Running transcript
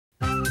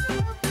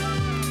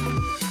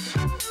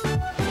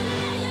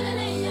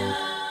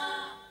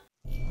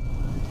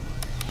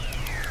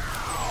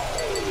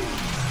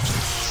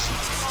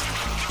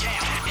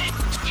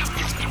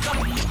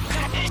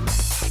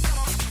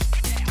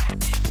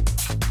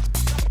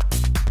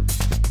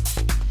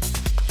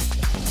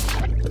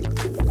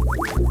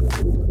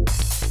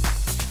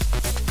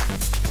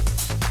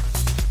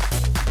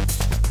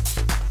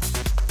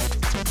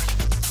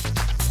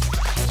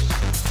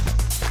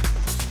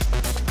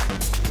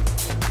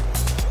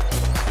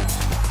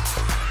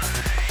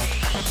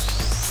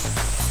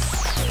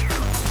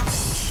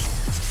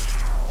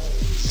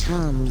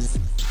TOMz.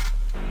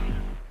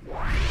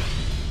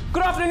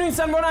 Good afternoon,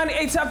 Sanbonani,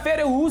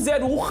 Etafere, who's that?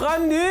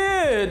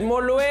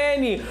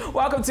 Molweni.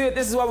 Welcome to it.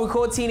 This is what we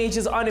call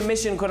Teenagers on a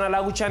Mission. Kona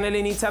lagu channel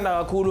ni tanda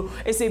kakulu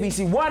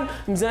SABC 1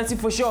 Mzansi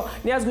for sure.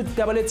 Niyazi good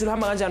double to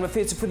hamba kanjani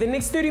mafethu for the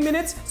next 30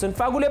 minutes. So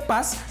nfagule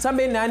pass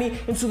sambe nani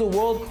into the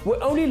world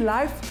where only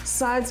life,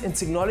 science and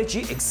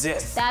technology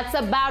exist. That's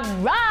about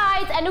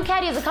right. And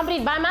Ukadi is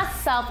accompanied by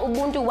myself,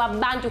 Ubuntu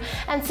Wabantu,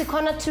 and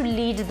Sikona to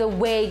lead the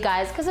way,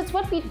 guys, because it's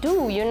what we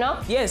do, you know?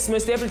 Yes,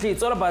 most definitely.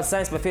 It's all about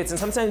science mafethu, and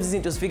sometimes you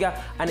need to figure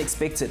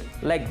unexpected,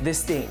 like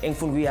this thing.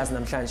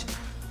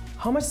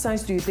 How much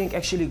science do you think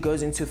actually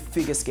goes into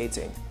figure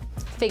skating?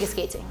 Figure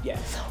skating? Yeah.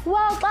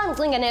 Well, I'm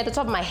thinking at the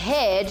top of my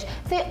head,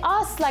 they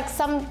ask like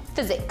some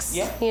physics,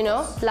 you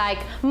know, like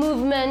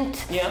movement,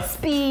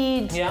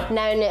 speed,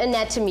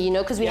 anatomy, you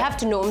know, because we have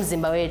to know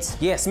umzimba wethu.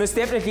 Yes, most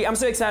definitely. I'm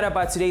so excited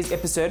about today's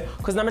episode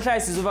because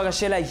namhlanje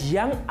sizovakashela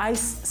young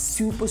ice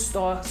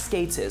superstar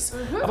skaters.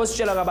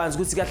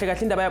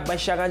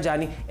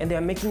 And they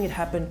are making it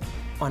happen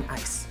on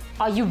ice.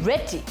 Are you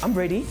ready? I'm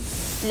ready.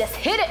 Let's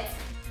hit it!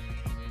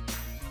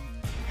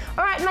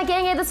 Alright, my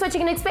gang, this is what you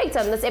can expect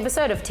on this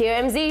episode of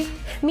TOMz.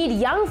 Meet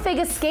young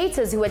figure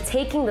skaters who are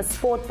taking the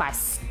sport by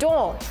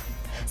storm.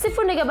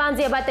 Sifunde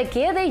kabanzi about the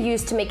gear they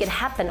use to make it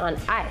happen on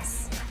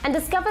ice. And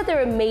discover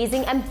their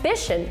amazing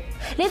ambition.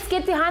 Let's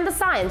get behind the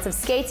science of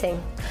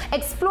skating.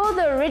 Explore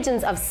the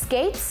origins of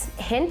skates.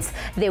 Hint,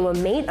 they were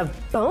made of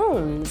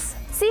bones.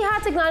 See how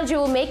technology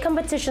will make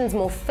competitions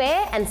more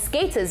fair and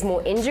skaters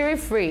more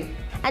injury-free.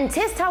 And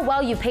test how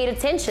well you paid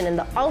attention in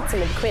the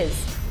ultimate quiz.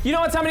 You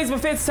know what time it is, my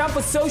friends? Time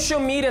for social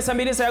media.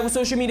 Samide saya ku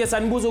social media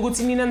sanbuzo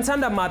ukuthi nina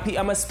nthanda maphi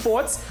ama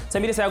sports.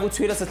 Samide saya ku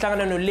Twitter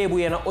sahlangana no Lebu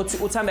yena uthi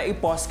uthanda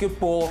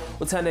basketball,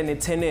 uthanda ne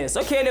tennis.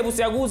 Okay, Lebu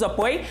siyakuzwa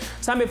boy.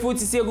 Sambe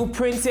futhi siya ku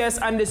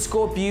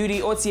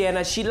princess_beauty othi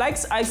yena she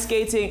likes ice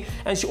skating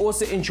and she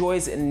also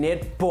enjoys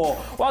netball.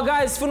 Well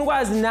guys, funa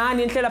ukwazi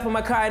nani enhlela lapha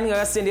emakhaya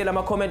ningakasendela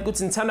ama comment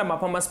ukuthi nithanda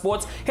maphi ama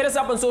sports. Hit us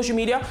up on social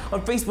media.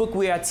 On Facebook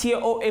we are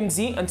TOMz,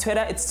 on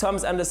Twitter it's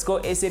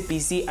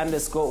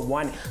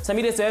TOMz_SABC_1.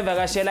 Samide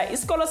saya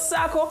iskolo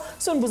sako,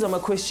 so nbuza my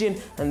question,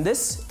 and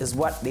this is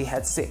what they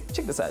had to say.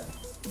 Check this out.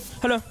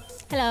 Hello.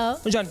 Hello.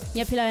 Unjani?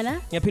 Ngiyaphila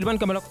wena? Ngiyaphila bani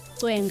kamela?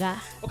 Cwenga.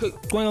 Okay,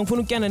 Cwenga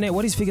ngifuna ukuyana ne,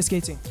 what is figure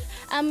skating?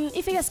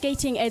 Figure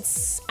skating,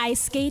 it's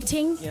ice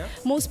skating. Yeah.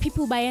 Most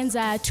people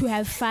bayenza to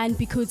have fun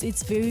because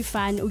it's very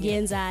fun.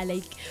 Uyenza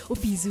like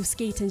ubizu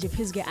skate nje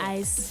phezu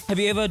ice. Have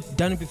you ever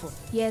done it before?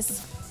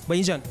 Yes.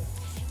 Bayinjani?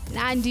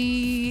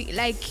 Nandi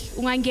like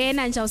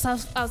ungangena nje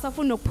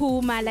awusafuna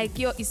ukuphuma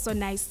like yo is so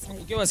nice.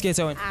 Uke wa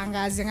skate wena?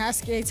 Angazi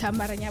ngskate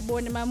mara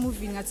ngiyabona ema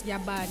movie ngathi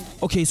ngiyabanda.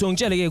 Okay, so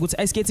ngitshele ke ukuthi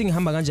ice skating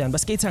ihamba kanjani? Ba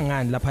skate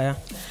ngani lapha ya?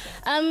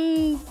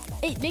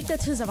 Like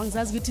that is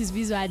abangizazi ukuthi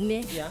izibizwane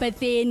ne, but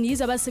then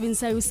yizo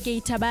abasebenzisa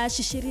uskate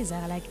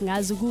abashishiriza like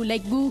ngazi ku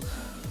like ku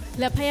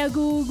lapha ya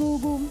ku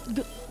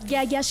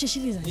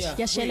giyashishiriza nje.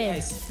 Giyashelela.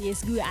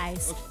 Yes, good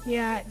ice.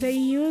 Yeah, they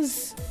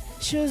use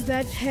shoes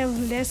that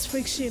have less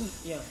friction,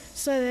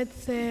 so that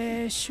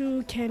the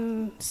shoe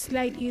can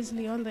slide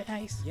easily on the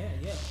ice. Yeah.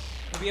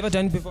 Have you ever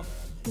done it before?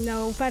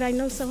 No, but I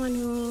know someone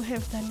who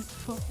have done it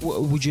before.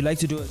 Would you like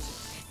to do it?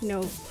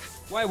 No.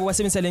 Why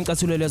wasebenzisa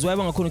lencathulo lezo? Why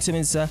bangakhona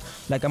ukusebenzisa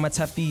like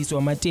amathafisi or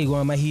amateki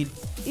or amahili?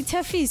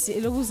 Ithafisi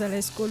elokuza la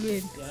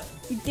esikolweni.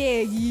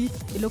 Iteki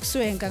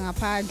elokuswenka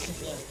ngaphandle.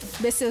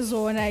 Bese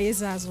zona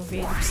yezazo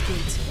vele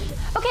skate.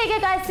 Okay,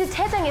 guys,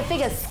 sithetha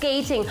nge-figure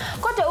skating.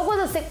 Kodwa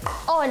ukuze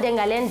siqonde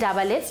ngale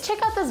ndaba, let's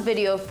check out this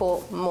video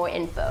for more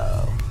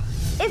info.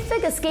 If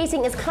figure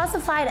skating is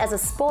classified as a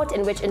sport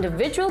in which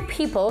individual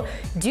people,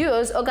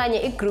 duos, or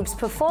groups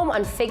perform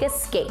on figure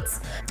skates.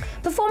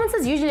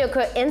 Performances usually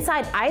occur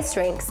inside ice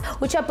rinks,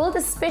 which are built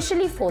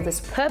especially for this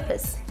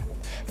purpose.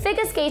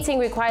 Figure skating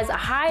requires a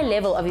high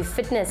level of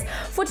fitness,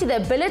 for the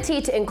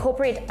ability to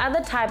incorporate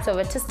other types of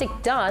artistic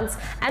dance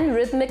and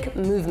rhythmic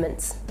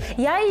movements.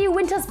 Yayi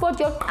winter sport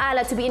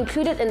yokuqala to be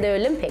included in the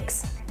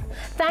Olympics.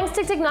 Thanks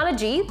to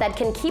technology that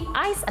can keep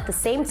ice at the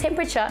same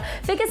temperature,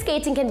 figure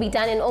skating can be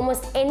done in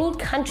almost any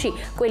country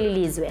kweli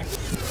lizwe.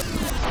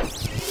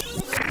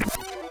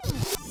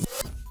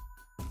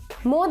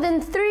 More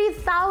than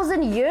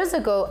 3,000 years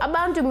ago,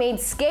 Abantu made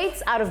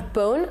skates out of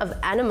bone of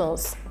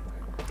animals.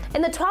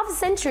 In the 12th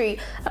century,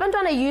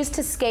 Abantwana used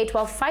to skate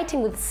while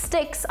fighting with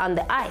sticks on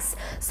the ice,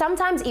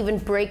 sometimes even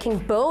breaking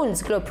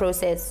bones through the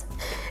process.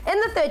 In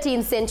the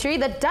 13th century,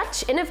 the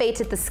Dutch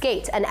innovated the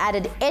skate and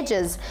added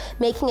edges,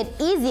 making it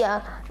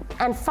easier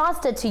and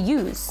faster to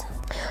use.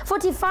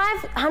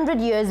 4,500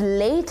 years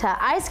later,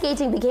 ice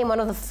skating became one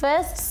of the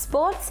first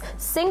sports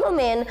single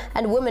men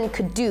and women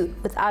could do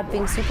without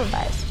being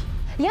supervised.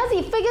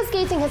 Yazi, figure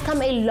skating has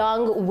come a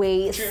long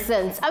way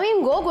since. I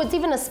mean, gogo, it's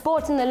even a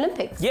sport in the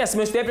Olympics. Yes,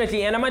 most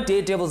definitely. And our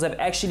Daredevils have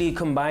actually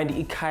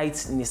combined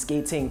kite and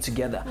skating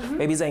together.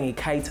 Maybe it's like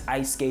kite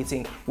ice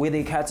skating, where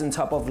they kite on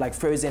top of like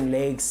frozen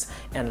lakes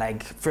and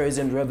like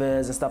frozen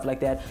rivers and stuff like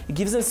that. It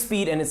gives them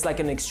speed and it's like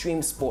an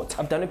extreme sport.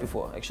 I've done it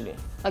before, actually.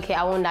 Okay,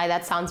 I won't lie,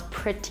 that sounds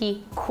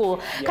pretty cool.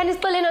 Can you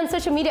spill in on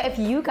social media if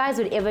you guys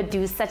would ever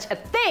do such a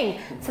thing?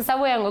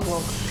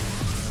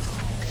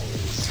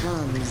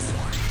 TOMz.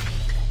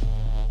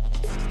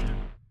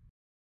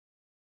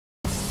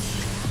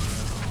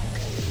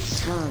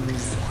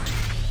 TOMz.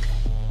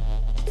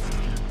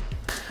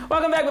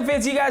 Welcome back,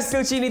 Buffets. You guys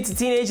still tuning to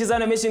Teenagers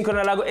on a Mission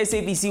Konalago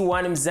SABC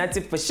 1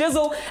 Mzansi for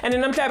Shizzle. And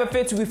in Namhlanje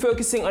Buffets, we'll be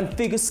focusing on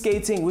figure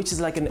skating, which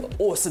is like an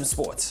awesome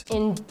sport.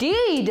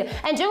 Indeed.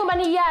 And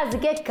njengobani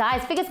yazi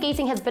guys, figure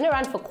skating has been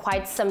around for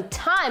quite some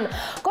time.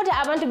 Kodwa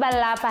abantu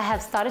balapha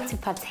have started to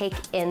partake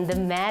in the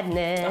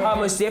madness.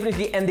 Most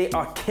definitely, and they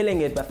are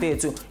killing it,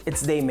 Buffets.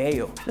 It's their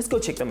mayo. Let's go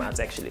check them out,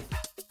 actually.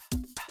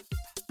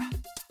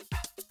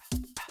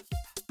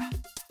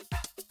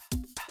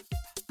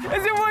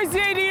 It's your boy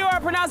CAD, I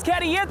pronounce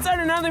Caddy, yet on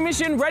another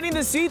mission, running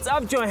the streets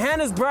of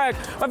Johannesburg.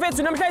 My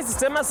friends,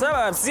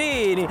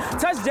 SABC,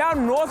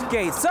 touchdown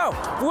Northgate. So,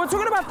 we were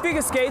talking about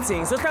figure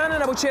skating. So,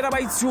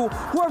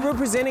 who are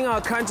representing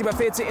our country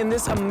in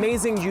this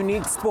amazing,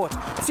 unique sport.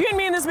 So, you and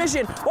me in this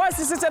mission.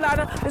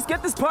 Let's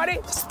get this party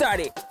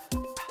started.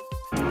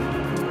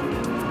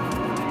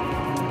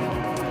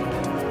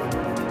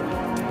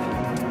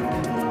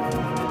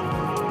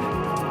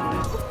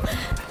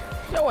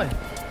 Yo, what?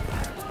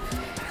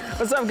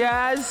 What's up,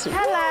 guys?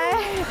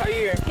 Hello. How are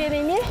you? Good,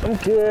 and you? I'm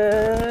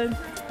good.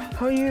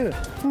 How are you?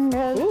 I'm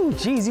good. Ooh,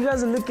 geez, you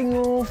guys are looking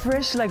all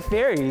fresh like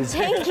fairies.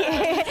 Thank you.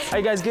 Are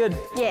you guys good?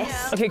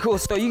 Yes. Okay, cool.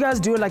 So you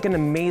guys do like an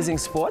amazing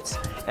sport,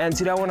 and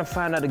today I want to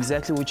find out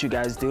exactly what you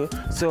guys do.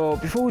 So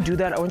before we do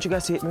that, I want you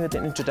guys to hit me with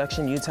an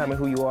introduction. You tell me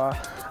who you are,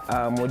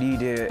 what do you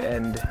do,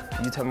 and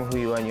you tell me who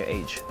you are and your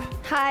age.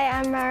 Hi,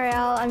 I'm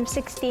Marielle. I'm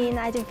 16.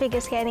 I do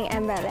figure skating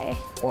and ballet.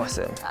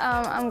 Awesome.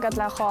 I'm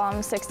Gatlacho.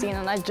 I'm 16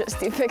 and I just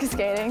do figure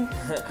skating.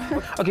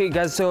 Okay,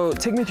 guys, so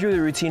take me through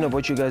the routine of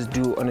what you guys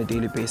do on a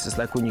daily basis,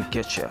 like when you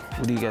get here.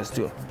 What do you guys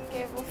do?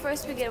 Okay, well,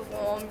 first we get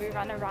warm, we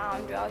run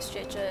around, do our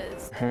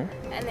stretches, and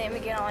then we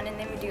get on, and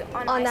then we do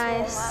on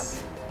ice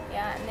warm-up.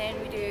 Yeah, and then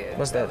we do...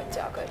 What's that?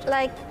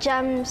 Like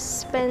jumps,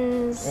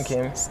 spins,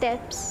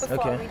 steps.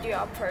 Before we do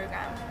our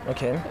program.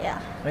 Okay.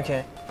 Yeah.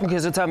 Okay. Okay,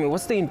 so tell me,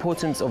 what's the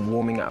importance of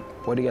warming up?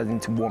 What do you guys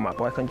need to warm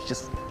up? Why can't you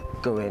just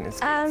go in and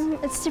skate?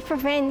 It's to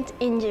prevent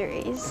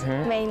injuries,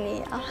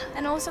 mainly.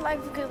 And also,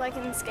 like, because like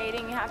in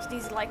skating, you have to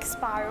do like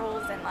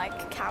spirals and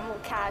like camel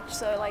catch,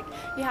 so like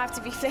you have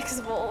to be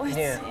flexible.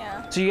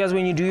 Yeah. So you guys,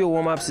 when you do your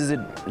warm-ups, is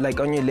it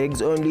like on your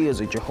legs only, or is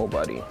it your whole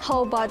body?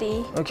 Whole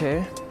body.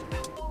 Okay.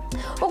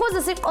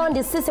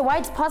 Why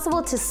it's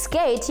possible to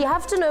skate, you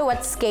have to know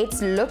what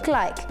skates look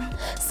like.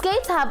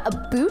 Skates have a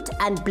boot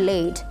and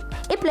blade.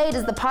 A blade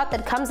is the part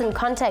that comes in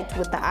contact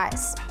with the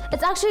ice.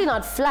 It's actually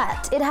not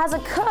flat. It has a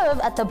curve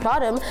at the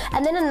bottom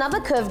and then another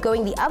curve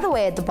going the other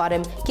way at the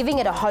bottom, giving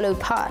it a hollow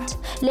part.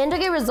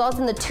 Lendoge results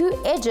in the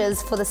two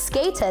edges for the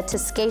skater to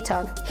skate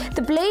on.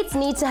 The blades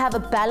need to have a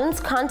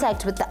balanced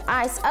contact with the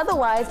ice,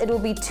 otherwise it will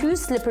be too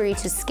slippery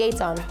to skate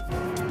on.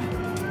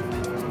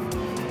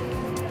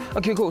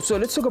 Okay, cool. So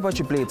let's talk about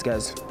your blades,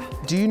 guys.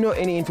 Do you know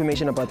any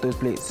information about those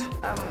blades?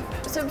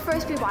 So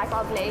first we wipe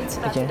our blades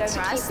so that they don't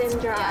rust. Keep them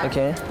dry. Yeah.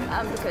 Okay.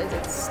 Because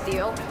it's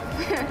steel.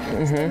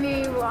 So then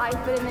we wipe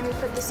it and then we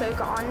put the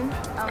soaker on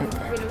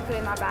when we put it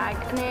in our bag.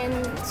 And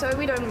then, so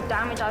we don't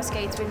damage our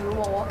skates when we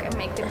walk and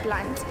make them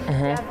blunt, we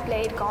have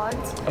blade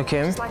guards.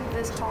 Okay. Just like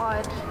this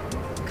hard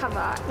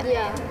cover, and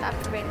then that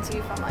prevents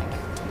you from like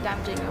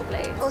damaging your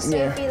blades. Also,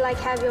 if you like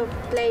have your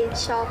blade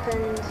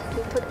sharpened,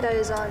 you put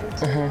those on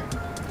to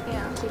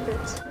keep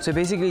it. So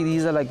basically,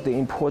 these are like the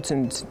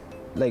important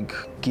like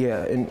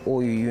gear in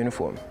all your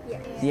uniform.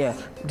 Yeah.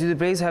 Do the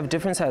blades have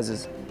different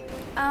sizes?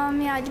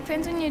 Yeah, it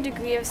depends on your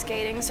degree of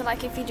skating. So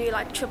like if you do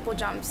like triple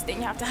jumps, then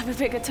you have to have a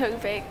bigger toe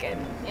pick and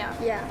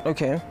yeah.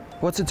 Okay.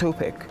 What's a toe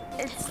pick?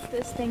 It's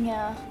this thing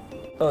here.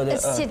 Oh,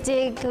 It's to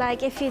dig,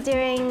 like if you're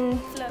doing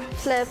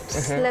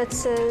flips,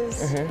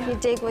 blitzes, you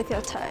dig with your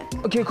toe.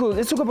 Okay, cool.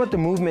 Let's talk about the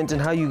movement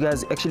and how you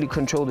guys actually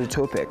control the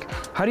toe pick.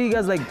 How do you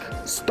guys like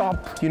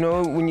stop, you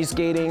know, when you're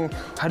skating?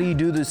 How do you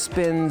do the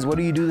spins? What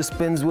do you do the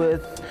spins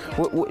with?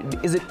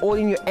 Is it all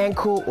in your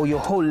ankle or your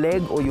whole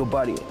leg or your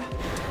body?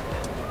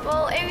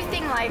 Well,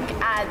 everything like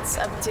adds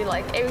up to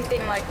like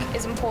everything like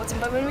is important.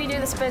 But when we do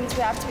the spins,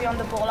 we have to be on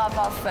the ball of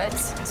our foot.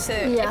 So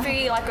if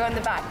we like go in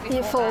the back,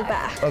 we fall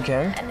back.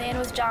 Okay. And then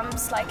with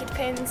jumps, like it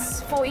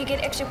depends. You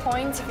get extra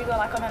points if you go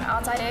like on an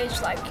outside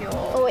edge, like your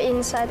or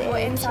inside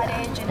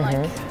edge, and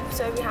like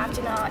so we have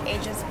to know our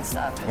edges and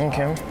stuff.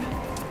 Okay.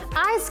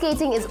 Ice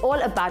skating is all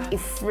about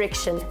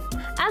friction.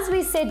 As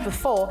we said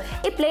before,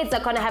 blades are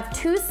going to have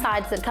two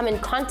sides that come in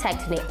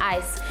contact in the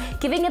ice,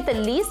 giving it the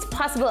least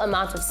possible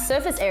amount of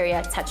surface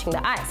area touching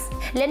the ice.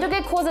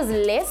 Lendoge causes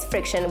less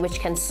friction,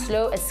 which can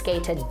slow a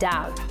skater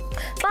down.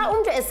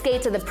 A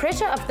skater, the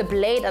pressure of the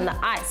blade on the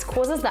ice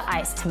causes the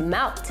ice to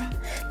melt.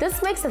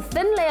 This makes a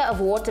thin layer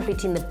of water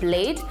between the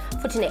blade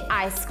foot and the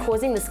ice,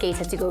 causing the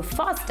skater to go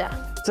faster.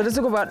 So let's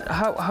talk about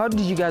how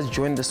did you guys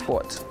join the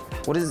sport?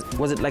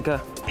 Was it like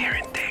a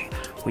parent thing?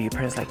 Were your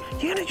parents like,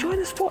 you're gonna join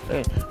the sport?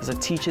 It was a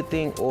teacher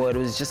thing, or it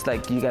was just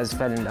like you guys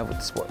fell in love with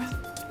the sport?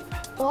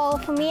 Well,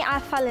 for me, I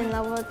fell in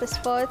love with the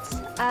sport.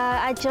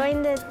 I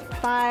joined it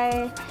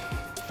by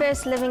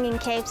first living in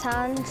Cape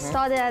Town,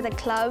 started at a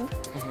club,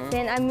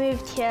 then I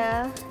moved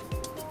here,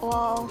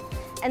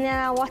 and then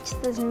I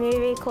watched this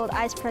movie called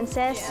Ice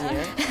Princess.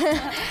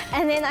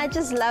 And then I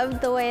just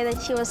loved the way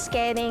that she was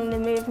skating, the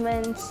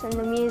movements and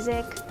the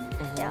music.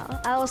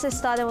 Yeah, I also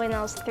started when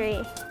I was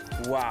 3.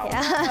 Wow.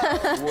 Yeah.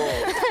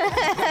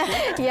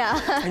 Whoa.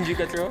 Yeah. And you,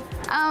 Katro?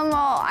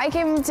 Well, I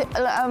came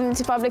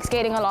to public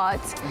skating a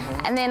lot,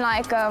 and then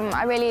I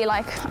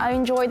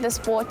enjoyed the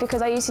sport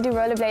because I used to do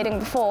rollerblading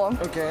before.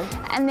 Okay.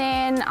 And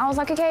then I was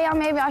like, okay, yeah,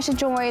 maybe I should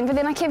join. But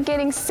then I kept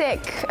getting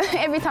sick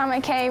every time I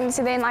came.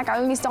 So then I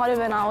only started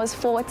when I was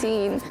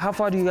 14. How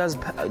far do you guys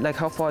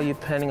how far are you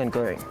planning on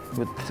going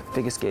with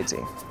figure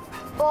skating?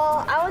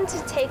 Well, I want to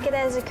take it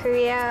as a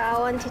career. I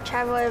want to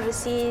travel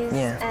overseas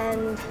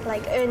and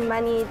earn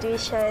money, do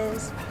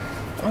shows.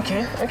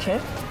 Okay.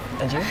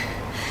 And you?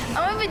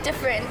 I'm a bit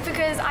different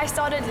because I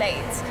started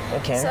late.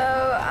 Okay. So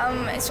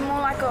it's more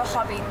like a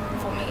hobby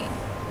for me,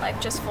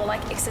 just for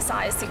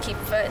exercise to keep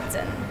fit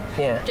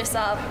and dress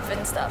up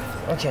and stuff.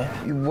 Okay.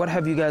 What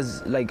have you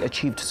guys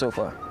achieved so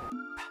far?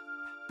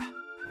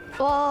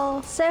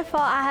 Well, so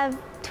far I have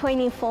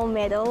 24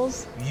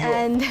 medals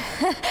and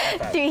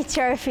 3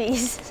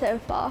 trophies so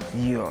far.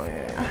 Well,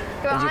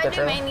 I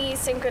do mainly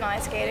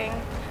synchronized skating.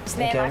 So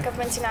then I've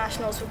been to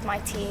nationals with my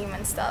team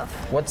and stuff.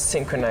 What's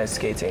synchronized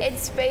skating?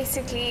 It's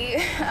basically,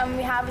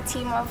 we have a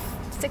team of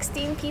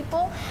 16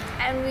 people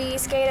and we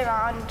skate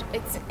around,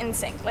 it's in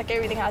sync.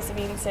 Everything has to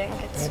be in sync.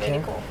 It's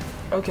really cool.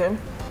 Okay.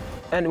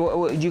 And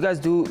what you guys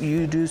do?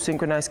 You do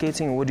synchronized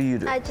skating, or what do you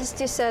do? I just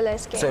do solo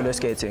skating. Solo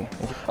skating.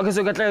 Okay,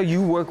 so Katla,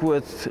 you work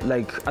with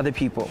other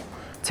people.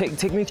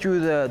 Take me through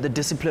the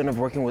discipline of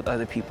working with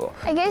other people.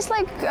 I guess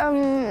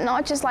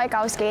not just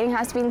our skating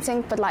has to be in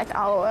sync, but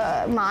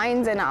our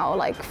minds and our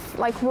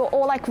we're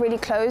all really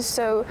close.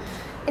 So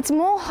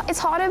it's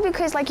harder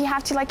because you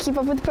have to keep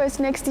up with the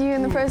person next to you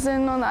and the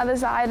person on the other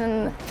side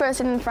and the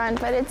person in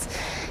front. But it's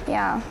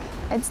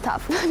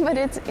tough. But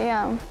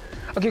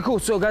Okay, cool.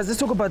 So guys, let's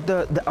talk about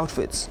the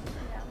outfits.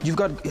 You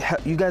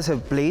guys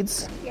have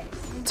blades? Yes.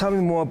 Tell me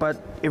more about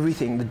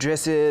everything, the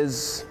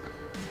dresses.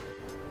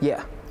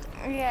 Yeah.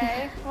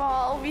 Okay,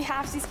 well, we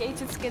have to skate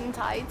with skin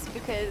tight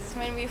because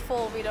when we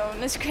fall, we don't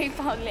want to scrape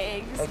our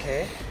legs.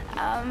 Okay.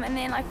 And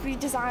then we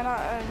design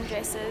our own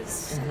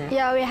dresses.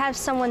 Yeah, we have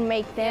someone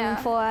make them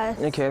for us.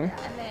 Okay.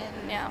 And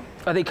then,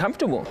 Are they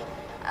comfortable?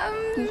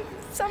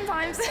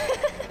 Sometimes.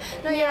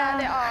 No, yeah,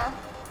 they are.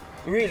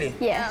 Really?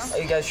 Yes. Are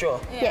you guys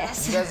sure? Yeah.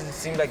 Yes. You guys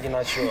seem like you're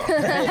not sure.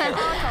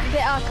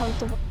 They are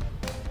comfortable.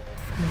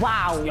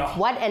 Wow,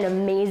 what an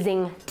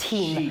amazing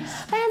team.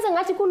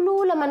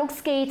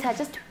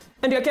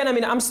 And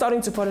again, I'm starting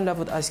to fall in love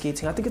with ice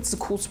skating. I think it's a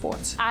cool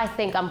sport. I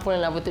think I'm falling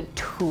in love with it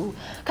too.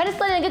 Can you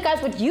explain,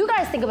 guys, what you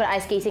guys think about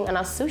ice skating on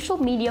our social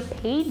media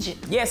page?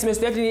 Yes,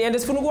 most definitely. And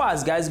it's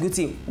Funugwas, guys. Good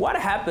team. What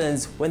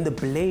happens when the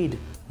blade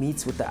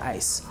meets with the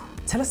ice?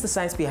 Tell us the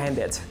science behind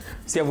that.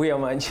 Siyabuya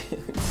manje.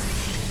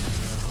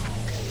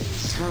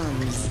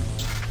 TOMz.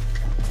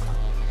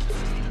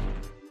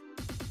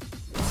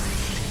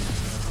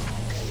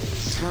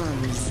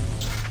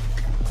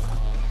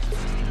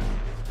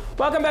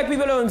 Welcome back,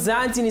 people of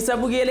Mzansi.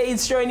 Nisabukele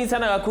i-show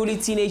enithanda kakhulu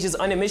Teenagers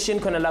on a Mission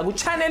khona la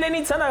ku-channel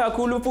enithanda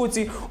kakhulu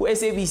futhi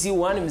u-SABC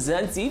 1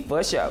 Mzansi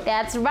for show.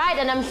 That's right,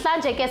 and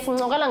namhlanje ke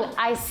sincokola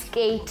ice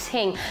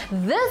skating.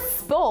 This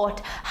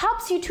sport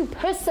helps you to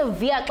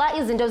persevere xa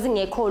izinto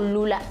zingekho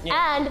lula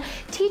and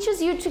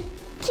teaches you to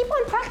keep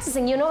on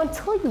practicing,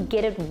 until you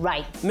get it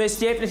right. Most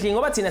definitely,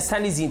 ngoba thina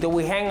sithanda izinto,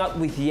 we hang out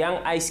with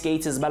young ice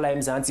skaters bala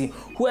eMzansi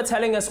who are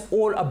telling us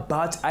all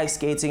about ice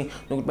skating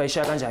nokuthi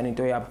bayishaya kanjani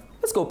into yabo.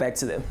 Let's go back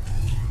to them.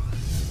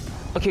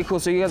 Okay, cool.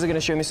 So you guys are gonna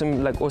show me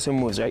some awesome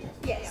moves, right?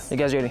 Yes. You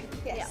guys ready?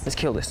 Yes. Let's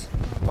kill this.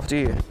 Off to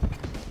you.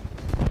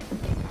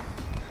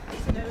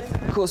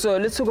 Cool. So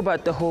let's talk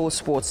about the whole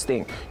sports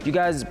thing. You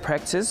guys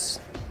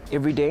practice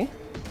every day?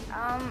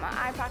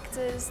 I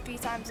practice 3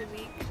 times a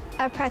week.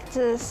 I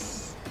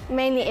practice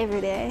mainly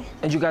every day.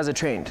 And you guys are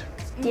trained?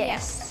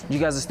 Yes. You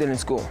guys are still in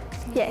school?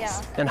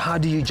 Yes. And how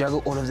do you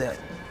juggle all of that?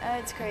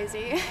 It's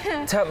crazy.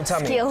 Tell me.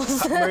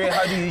 Skills. Maria,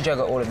 how do you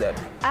juggle all of that?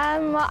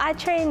 Well, I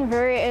train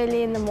very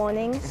early in the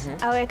mornings.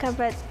 I wake up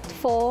at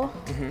 4,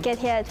 get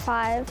here at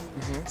 5,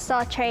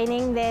 start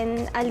training,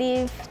 then I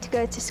leave to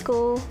go to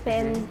school,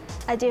 then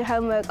I do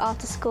homework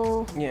after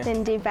school,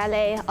 then do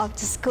ballet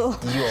after school.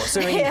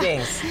 So many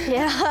things.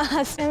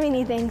 Yeah, so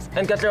many things.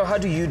 And Katla, how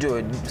do you do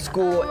it?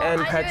 School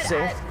and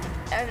practicing?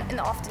 In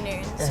the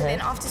afternoon. So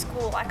then after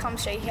school, I come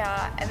straight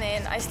here and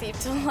then I sleep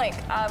till I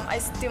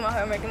do my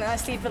homework and then I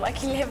sleep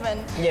at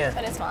 11. Yeah.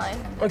 But it's fine.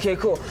 Okay,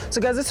 cool. So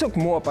guys, let's talk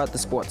more about the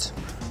sports.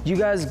 You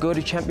guys go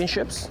to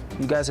championships?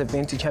 You guys have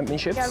been to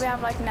championships? Yeah, we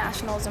have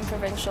nationals and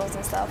provincials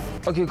and stuff.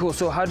 Okay, cool.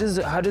 So how does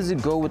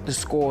it go with the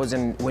scores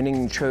and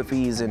winning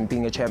trophies and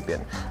being a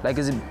champion?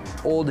 Is it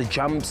all the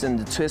jumps and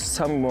the twists?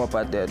 Tell me more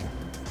about that.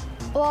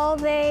 Well,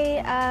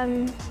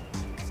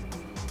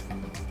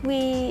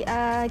 we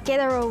get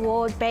a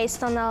reward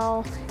based on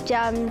our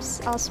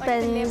jumps, our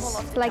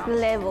spins, like the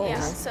levels.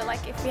 Yeah, so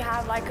like if you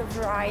have like a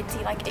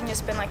variety, like in your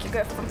spin, like you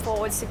go from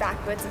forwards to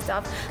backwards and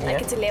stuff,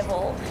 like it's a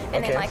level,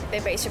 and then like they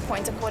base your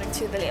points according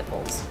to the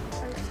levels.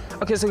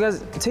 Okay, so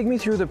guys, take me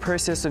through the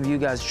process of you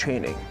guys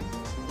training.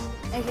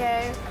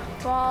 Okay.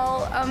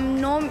 Well,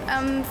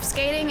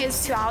 skating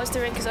is 2 hours.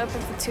 The rink is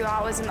open for 2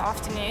 hours in the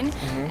afternoon,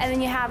 and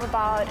then you have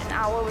about an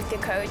hour with your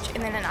coach,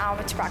 and then an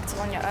hour to practice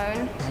on your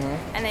own.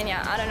 And then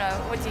I don't know.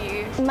 What do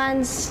you?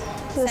 Mine's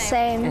the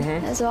same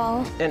as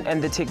well.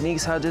 And the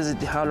techniques,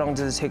 how long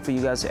does it take for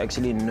you guys to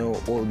actually know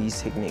all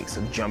these techniques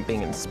of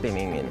jumping and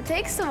spinning? And it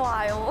takes a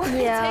while.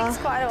 Yeah. It takes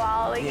quite a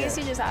while. Like, I guess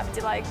you just have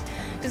to like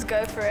just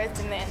go for it,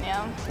 and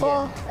then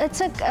Well, it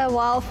took a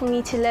while for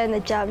me to learn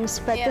the jumps,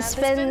 but the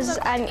spins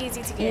are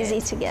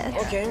easy to get.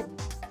 Okay.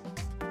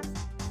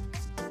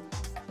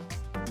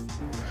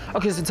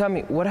 Okay, so tell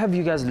me, what have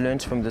you guys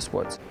learned from the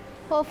sport?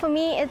 Well, for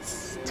me,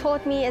 it's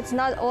taught me it's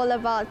not all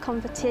about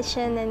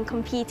competition and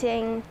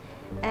competing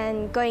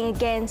and going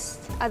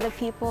against other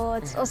people.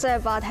 It's also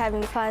about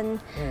having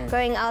fun,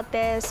 going out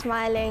there,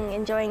 smiling,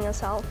 enjoying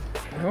yourself.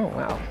 Oh,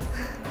 wow.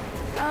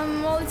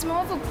 Well, it's more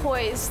of a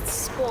poised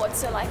sport,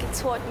 so like it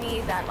taught me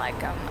that like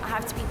I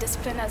have to be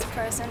disciplined as a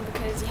person,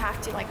 because you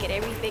have to like get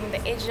everything, the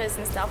edges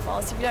and stuff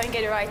else. If you don't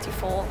get it right, you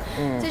fall.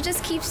 So it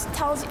just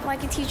tells you,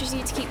 like it teaches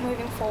you to keep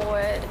moving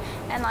forward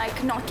and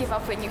like not give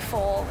up when you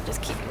fall.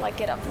 Just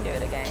get up and do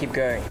it again. Keep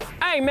going.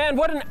 Hey man,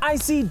 what an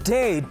icy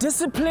day.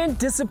 Discipline,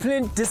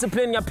 discipline,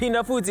 discipline.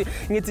 Yapinda futhi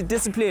ngithi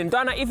discipline.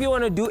 Donna, if you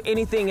want to do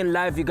anything in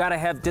life, you gotta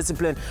have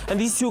discipline. And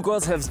these two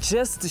girls have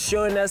just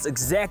shown us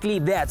exactly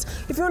that.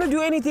 If you want to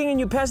do anything and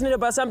you're passionate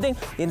about something,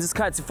 then just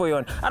cut it for you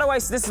on.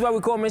 Otherwise, this is what we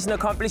call mission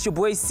accomplished. Your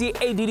boy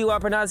CADDY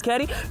pronounced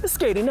Caddy. We're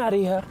skating out of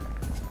here.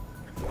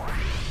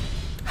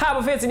 Hi,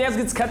 bafethu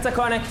niyazikuthatha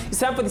khona. It's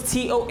time for the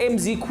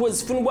TOMz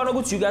quiz. Funa ukubona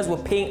ukuthi you guys were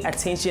paying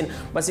attention.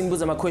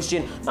 Basinibuza ama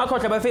question.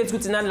 Nakhohlwa bafethu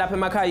ukuthi nani lapha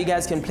emakhaya, you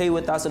guys can play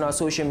with us on our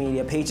social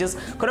media pages.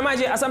 Khona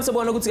manje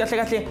asamsebona ukuthi kahle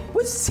kahle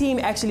which team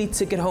actually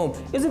took it home.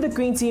 Is it the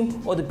green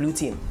team or the blue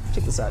team?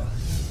 Check this out.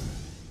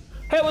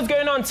 Hey, what's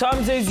going on,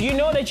 TOMz? You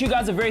know that you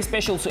guys are very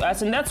special to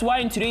us, and that's why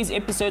in today's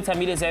episode,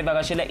 Tamile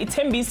Zayvagashela,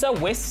 Itembisa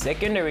West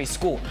Secondary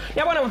School.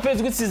 Yabona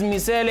mfethu ukuthi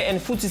sizimisele and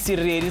futhi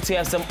ready to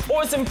have some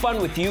awesome fun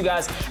with you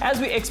guys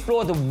as we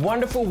explore the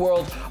wonderful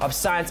world of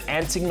science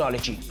and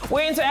technology.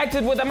 We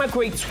interacted with our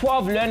grade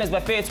 12 learners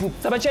bafethu,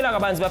 sabachela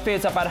kabanzi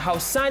bafethu about how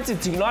science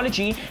and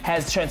technology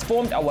has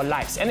transformed our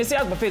lives. And it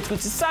says bafethu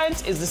ukuthi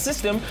science is the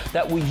system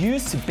that we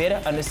use to better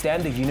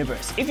understand the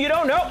universe. If you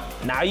don't know,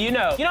 now you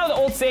know. You know the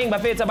old saying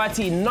bafethu about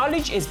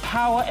knowledge is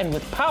power, and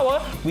with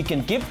power we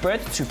can give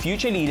birth to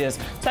future leaders.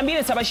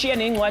 Tambile tabashia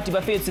nengwadi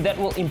bafethu that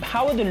will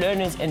empower the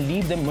learners and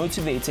leave them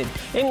motivated.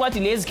 Ingwadi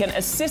lezi can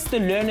assist the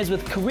learners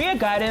with career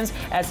guidance,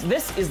 as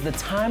this is the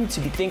time to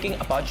be thinking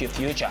about your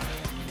future.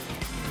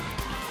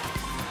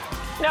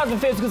 Now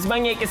bafethu ukuthi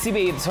bangeke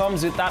sibe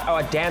TOMz without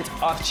our dance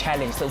off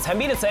challenge. So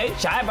Tambile say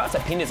jaiba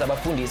saphinde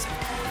sabafundisa.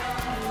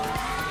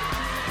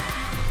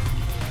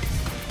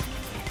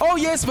 Oh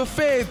yes,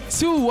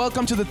 bafethu,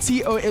 welcome to the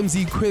TOMz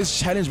quiz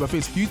challenge.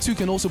 Bafethu, you too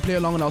can also play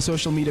along on our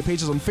social media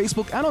pages on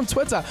Facebook and on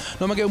Twitter.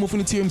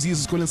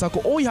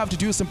 All you have to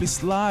do is simply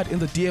slide in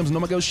the DMs.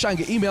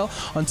 Shange email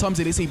on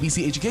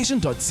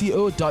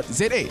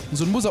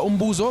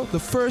tomz@sabceducation.co.za. The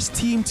first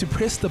team to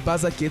press the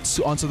buzzer gets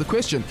to answer the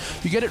question.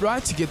 You get it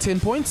right, you get 10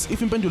 points.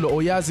 If impendulo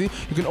oyazi,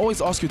 you can always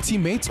ask your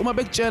teammates. You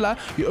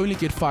only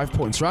get 5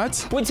 points, right?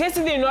 We're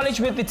testing their knowledge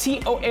with the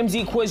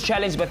TOMz quiz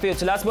challenge,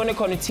 bafethu. Last one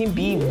on Team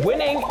B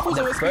winning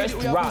the first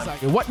round.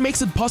 What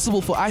makes it possible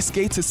for ice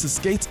skaters to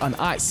skate on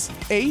ice?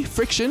 A,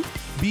 friction.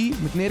 B,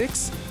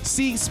 magnetics.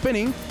 C,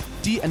 spinning.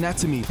 D,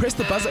 anatomy. Press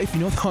the buzzer if you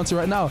know the answer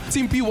right now.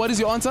 Team B, what is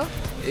your answer?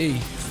 A.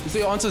 So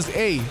your answer is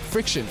A,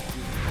 friction.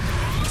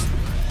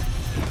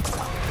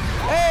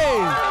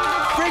 A,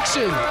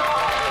 friction.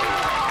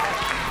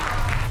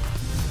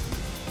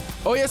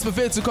 Oh yes,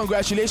 bafethu,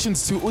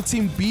 congratulations to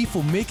Team B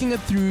for making it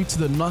through to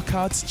the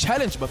knockouts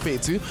challenge,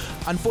 bafethu.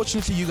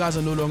 Unfortunately, you guys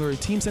are no longer a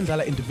team,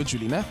 sendala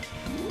individually, ne?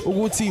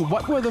 Uguti,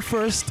 what were the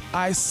first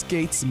ice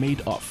skates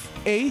made of?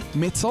 A,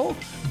 metal.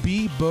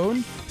 B,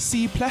 bone.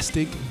 C,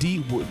 plastic.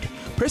 D, wood.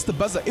 Press the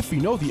buzzer if you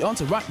know the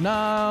answer right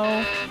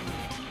now.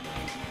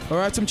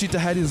 Alright, Tumchita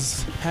had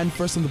his hand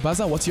first on the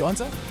buzzer. What's your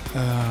answer?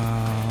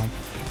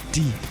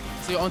 D.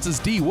 So your answer is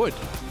D, wood.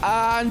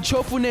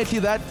 Unfortunately,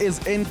 that is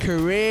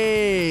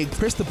incorrect.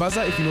 Press the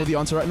buzzer if you know the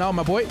answer right now,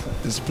 my boy.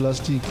 It's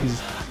plastic.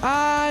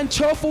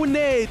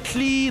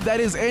 Unfortunately, that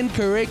is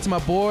incorrect, my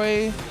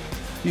boy.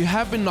 You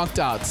have been knocked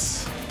out.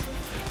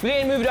 We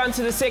then moved on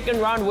to the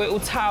second round where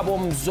Utabo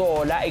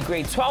Mzola, a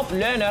grade 12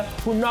 learner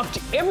who knocked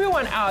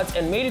everyone out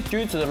and made it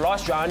through to the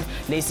last round,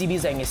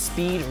 Lesibi's a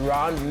speed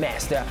round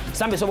master.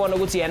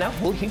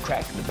 Will he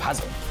crack the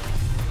puzzle?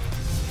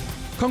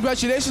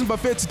 Congratulations,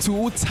 bafethu, to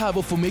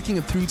Utabo for making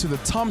it through to the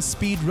TOMz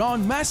Speed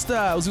Round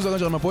Master.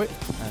 My boy.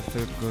 I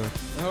feel good.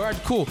 Alright,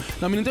 cool.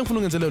 Now, I'm going to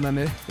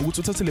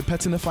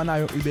pattern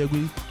efanayo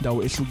ibekwi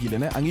ndawo ehlukile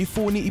ne.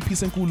 Angifuni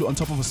ipiece enkulu on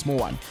top of a small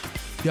one.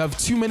 You have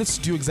 2 minutes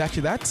to do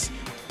exactly that.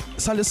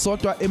 Sandle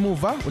sodwa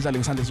emuva, udlale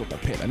ngesandle sodwa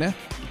kuphela, ne?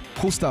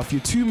 Cool stuff.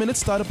 Your 2 minutes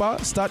start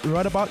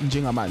right about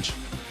njengamanje.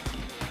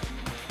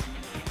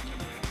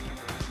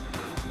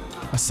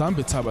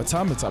 Asambe taba.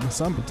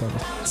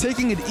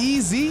 Taking it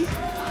easy.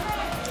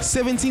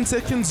 17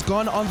 seconds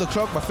gone on the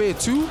clock. Buffet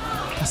 2.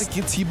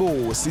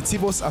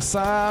 Sitibos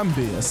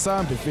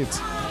Asambe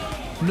fit.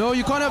 No,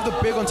 you can't have the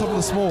big on top of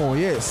the small.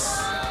 Yes.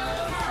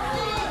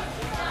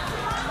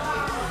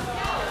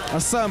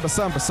 Asambe.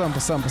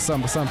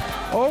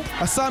 Oh,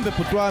 Asambe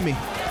Putwami.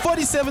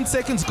 47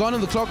 seconds gone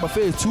on the clock.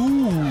 Buffet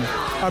 2.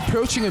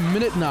 Approaching a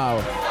minute now.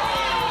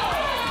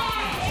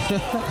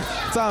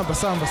 Samba.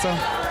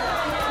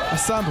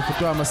 Asambe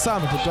Putwami.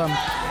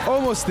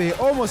 Almost there.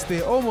 Oh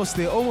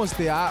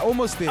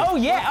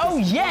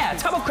yeah.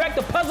 Tabo cracked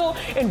the puzzle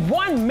in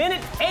 1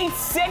 minute 8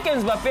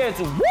 seconds, Buffet.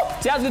 Woo!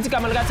 Tabo is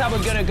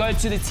gonna go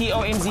to the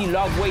TOMZ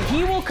log where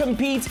he will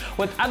compete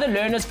with other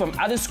learners from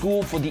other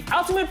schools for the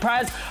ultimate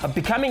prize of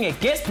becoming a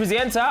guest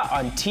presenter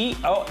on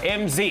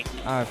TOMZ.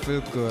 I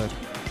feel good.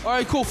 All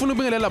right, cool.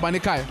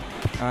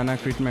 And I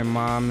greet my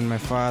mom and my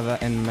father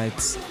and my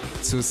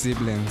 2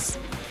 siblings.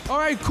 All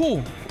right,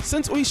 cool.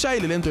 Since you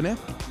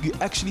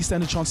actually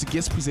stand a chance to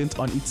guest present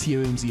on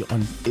TOMZ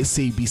on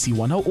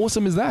SABC1. How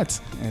awesome is that?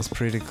 It's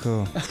pretty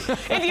cool.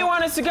 If you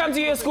want us to come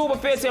to your school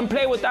buffet and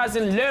play with us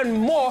and learn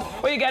more,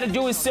 all you gotta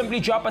do is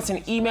simply drop us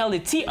an email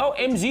at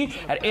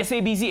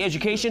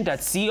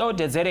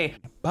tomz@sabceducation.co.za.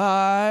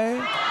 Bye.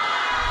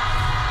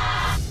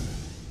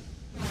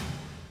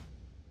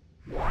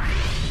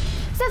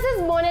 So this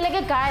is morning,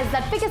 like guys,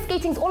 that figure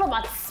skating is all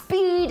about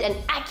speed and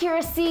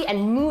accuracy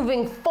and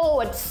moving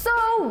forward. So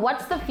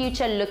what's the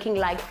future looking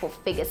like for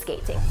figure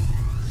skating?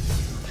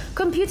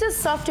 Computer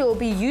software will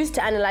be used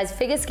to analyze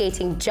figure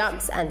skating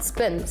jumps and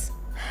spins.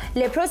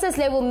 The process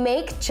will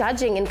make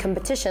judging in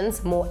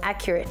competitions more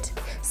accurate.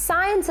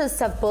 Scientists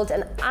have built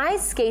an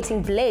ice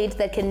skating blade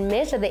that can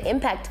measure the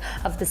impact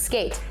of the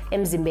skate,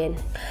 emzimbeni.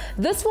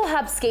 This will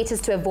help skaters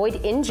to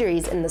avoid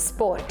injuries in the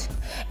sport.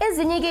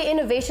 Ezinye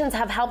innovations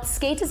have helped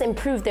skaters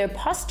improve their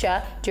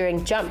posture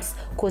during jumps,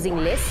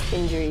 causing less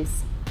injuries.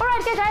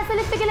 Alright guys, so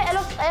let's figure it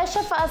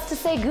for us to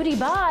say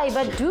goodbye,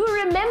 but do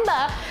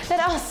remember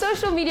that our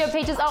social media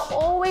pages are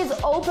always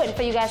open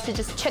for you guys to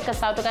just check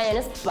us out. Are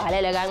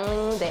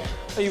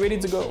you ready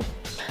to go?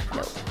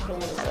 No, I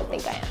don't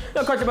think I am.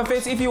 No, Culture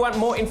Buffets, if you want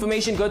more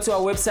information, go to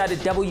our website at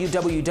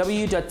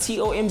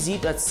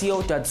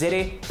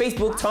www.tomz.co.za,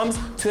 Facebook, TOMz,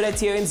 Twitter,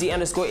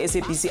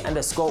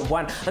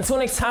 TOMZ_SABC_1. Until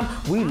next time,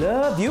 we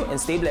love you and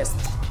stay blessed.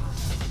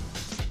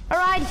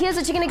 Alright, here's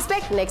what you can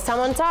expect next time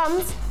on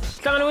TOMz.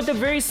 With a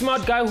very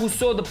smart guy who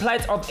saw the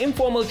plight of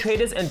informal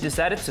traders and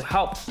decided to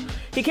help.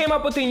 He came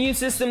up with a new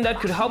system that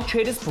could help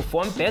traders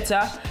perform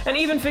better and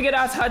even figured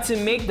out how to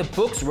make the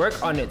books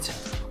work on it.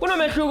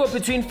 Kunomehluko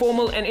between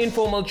formal and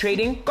informal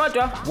trading,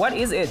 kodwa, what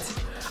is it?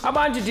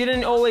 Abantu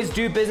didn't always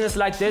do business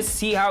like this.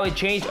 See how it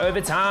changed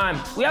over time.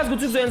 We ask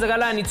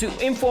to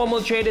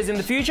informal traders in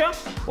the future.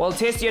 Well,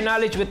 test your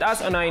knowledge with us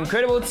on our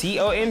incredible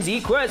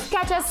TOMZ quiz.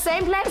 Catch us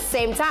same place,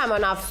 same time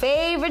on our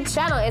favorite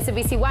channel,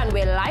 SABC1,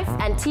 where life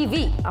and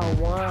TV are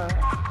one.